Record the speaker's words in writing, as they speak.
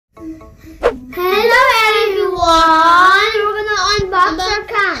Hello everyone! We're gonna unbox our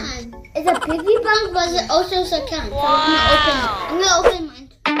can. It's a piggy bank, but it also is a can. So I'm gonna open mine.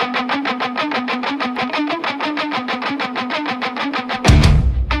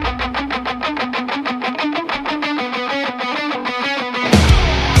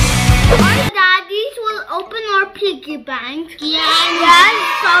 Our daddies will open our piggy bank. Yeah,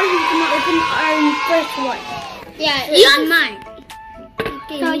 so he's gonna open our first one. Yeah, it's mine.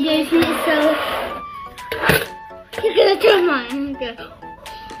 So there's so you're gonna turn mine. Okay.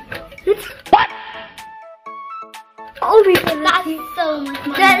 What? Oh my god, that's so much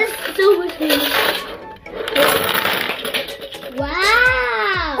money. That is so much money.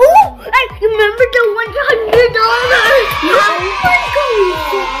 Wow. Oh, I remember the $100. Oh my god.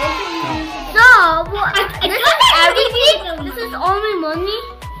 So this is everything. This is all my money.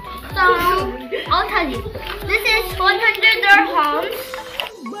 So I'll tell you. This is 100 dirhams.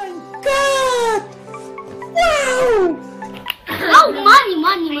 God! Wow! Oh,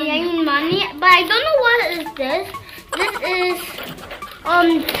 money. I mean money, but I don't know what is this. This is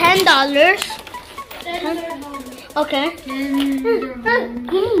 $10. Okay. That's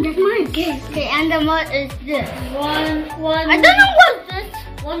mine. Okay, and then what is this? One. I don't know what is this.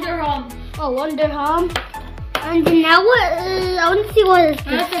 $1 dirham. Oh, $1 dirham. And then now what is? I want to see what is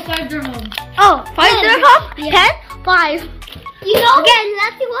this. That's a $5 dirham. Oh, 5 dirham? Yeah. 10? 5. You know? Again,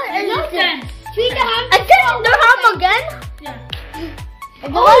 let's see what is No, this. 10. 3 dirham? A 10 dirham again? Yeah.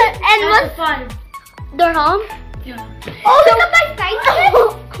 And what's 5. dirham? Yeah. Oh, so look at my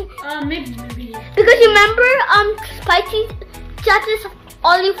spicy. Maybe. Because remember, spicy chat is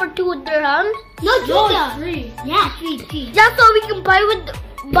only for 2 dirhams. No, it's 3. Yeah, 3. That's so we can buy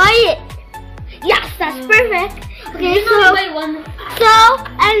it. Yes, that's perfect. Okay, You so buy one.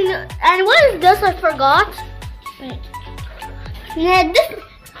 and what is this? I forgot. Wait. Yeah,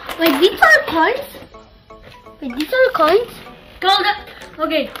 wait, these are coins. Go.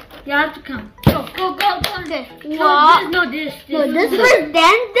 Okay, you have to count. Go. Okay. No, this. No, this was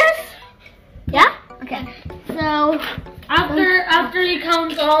then this. Yeah. Okay. So after you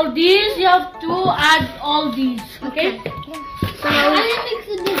count all these, you have to add all these. Okay. So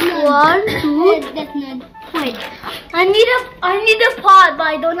 1, 2. Wait. I need a pot, but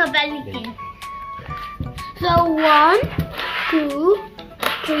I don't have anything. So 1, 2,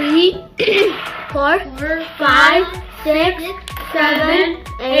 3, 4, 5, 6, 7,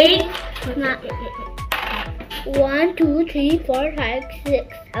 8, 9. 1, 2, 3, 4, 5,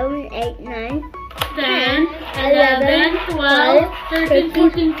 6, 7, 8, 9, 10, 11, 12, 13,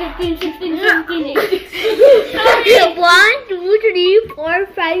 14, 15, 16, 17, 18. 1, 2, 3, 4,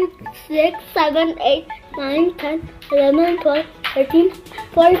 5, 6, 7, 8, 9, 10, 11, 12, 13,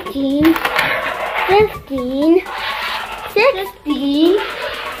 14, 15, 16, 17,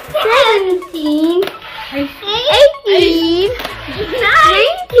 18,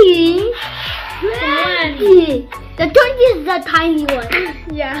 19, 20. The 20 is the tiny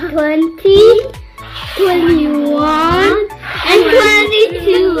one. Yeah. 20, 21, and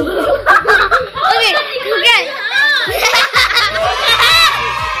 22. Okay.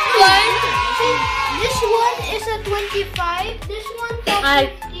 This one is a 25. This one's a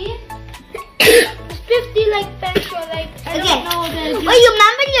 50. It's 50 like pencil, like I don't know the. Oh, you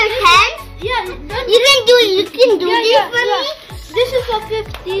remember your 10? Yeah. You can do this for me. This is a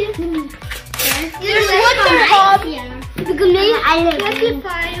 50. There's one dirham. Because maybe I like 25.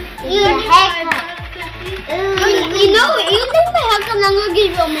 You know, you think my haircut, I'm gonna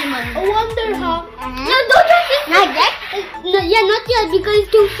give you all my money. $1 dirham. No, don't touch it. Not yet? No, yeah, not yet because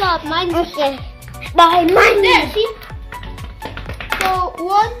it's too soft. Mine's okay. But mine There, see? So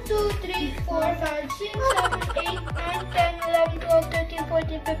 1, 2, 3, 4, 5, 6, 7, 8, 9, 10, 11, 12, 13,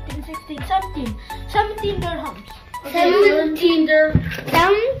 14, 15, 16, 17. 17 dirhams. Okay.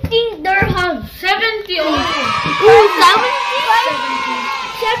 17 dirhams. 70 also. Ooh,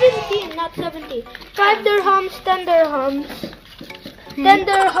 17, not 70. 5 dirhams, 10 dirhams. 10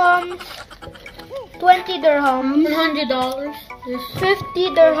 dirhams. 20 dirhams. $100. 50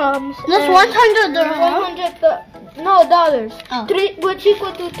 dirhams. That's 100 dirhams. 100 no dollars. Oh. Which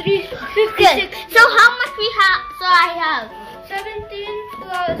equal to 356. Good. So how much we have? So I have 17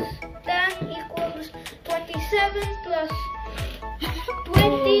 plus 10 equals 27 plus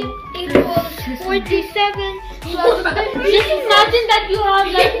 20 equals 47 plus 50. Just imagine that you have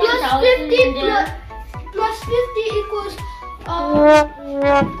like plus 1,000 50 in there. plus 50 equals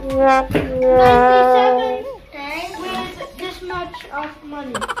 97 with this much of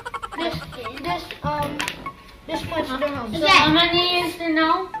money. This much dirham. So how many is there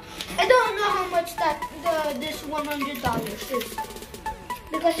now? I don't know how much this $100 is.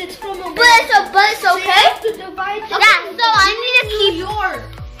 because it's from a. But it's okay. So you have to divide. Yeah, so I need to keep yours.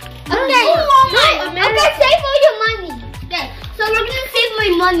 Okay. Okay, save all your money. Okay, so we're gonna save my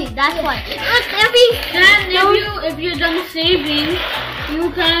money. That's why. Then if you're done saving, you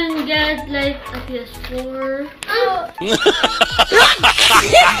can get like a PS4.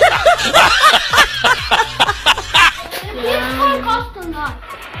 PS4 costs a lot.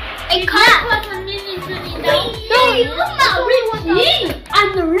 It Cost costs. $1 million. I'm not rich. I'm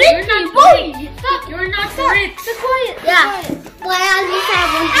the rich boy. Stop. You're not Stop. rich. Be quiet. Yeah. Well, at least I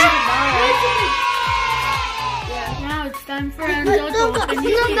have $100. Now it's time for Angel to open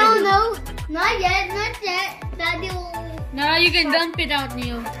his No. Not yet. Daddy will. Now you can dump it out,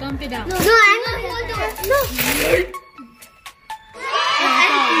 Neo. Dump it out. No, I'm not going to. No.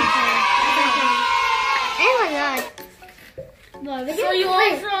 Oh my God. So you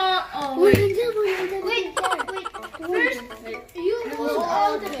also. Oh, wait. Wait. First, you hold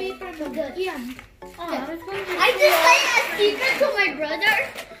all the paper from the end. I just say a secret to my brother.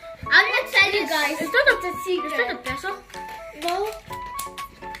 I'm not telling you guys. Is that a secret? Is that a peso? No,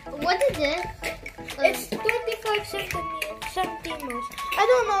 What is it? it's 25 centimeters. I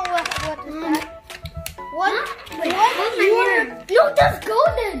don't know what is that. What? No, that's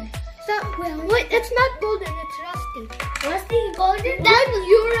golden. Wait, it's not golden. It's rusty. Rusty golden?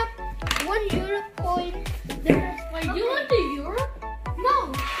 One Europe coin. The rest. Wait, you went to Europe?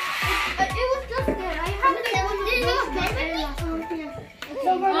 No, it was just there. I have it in one of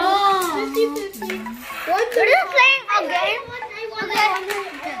Oh. 50. Are you playing a game? Okay.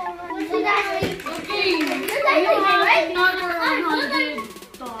 You have another $100.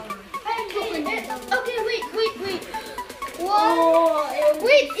 Okay, wait. Oh,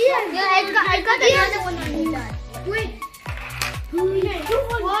 Wait, Ian. Yeah, I got another one on you. Wait. Okay.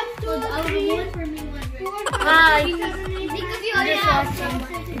 1, 2, 3, 4, 5, 6, 7, 8, Because you already have some.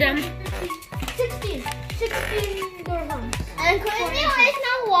 them. 16 dirhams. And Chris is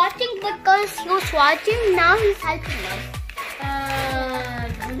not watching because he was watching. Now he's helping us.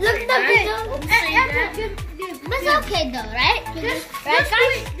 Look at the video. But it's okay though, right? Just Right,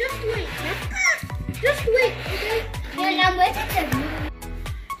 guys? Just wait, okay? Yeah, I'm waiting.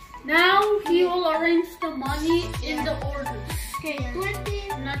 Now he will arrange the money in the order. Okay,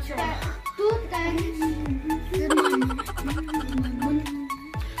 20. I'm not sure. 2 times.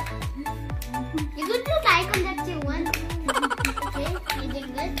 You could do the icon that you want. Okay, you did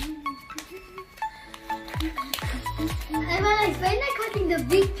good. I find like cutting the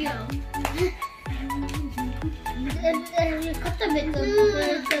video. You cut the bit of the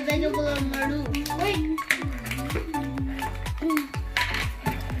vegetable on Maru. Wait.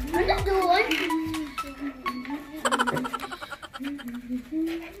 We're not doing.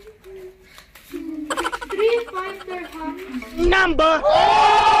 3, 5 dirhams. Number.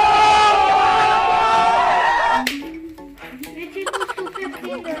 Which equals to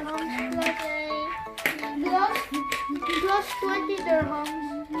 15 dirhams plus 20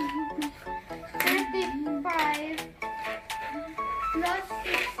 dirhams. 35 plus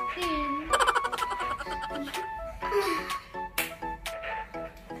 16.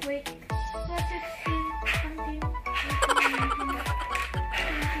 Wait. Plus 16, 17, 18,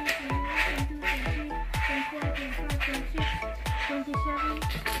 19, 27,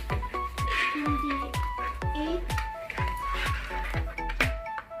 28.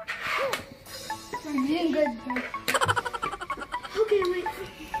 I'm doing good. Okay, wait.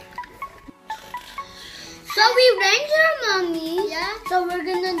 So we rent our money. Yeah. So we're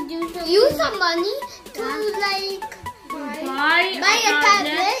gonna use some money to like Buy a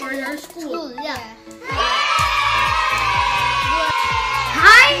tablet for your school. Yeah.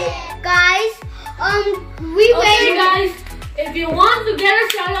 Hi guys. We Okay, wait. guys. If you want to get a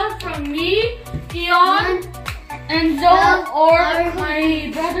shout out from me, Dion, Enzo, or my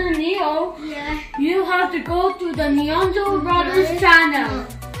brother Neo, you have to go to the Neonzo Brothers channel.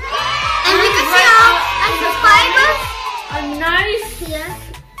 And we can see our subscribers. A nice,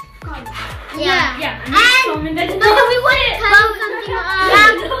 Yeah. yeah, a nice comment that But we want to tell something.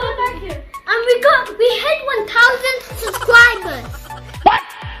 And we hit 1,000 subscribers. What?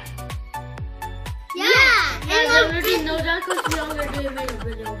 Yeah. I already know that because we already made a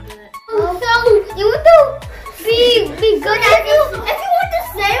video of it. So you want to be good. If you want to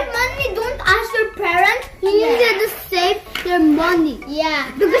save money, don't ask your parents. You need to just save their money.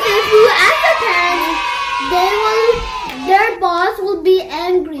 Yeah. Because if you ask your parents, their boss will be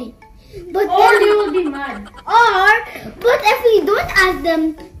angry. But Or they will be mad. but if you don't ask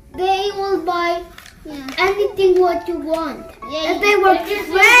them, they will buy anything what you want. If they work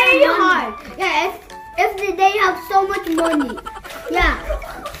very hard. Yeah. If they have so much money. Yeah.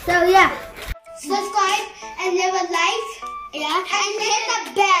 So yeah. Subscribe and leave a like. Yeah. And hit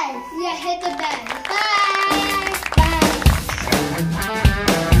the bell. Yeah, hit the bell. Bye.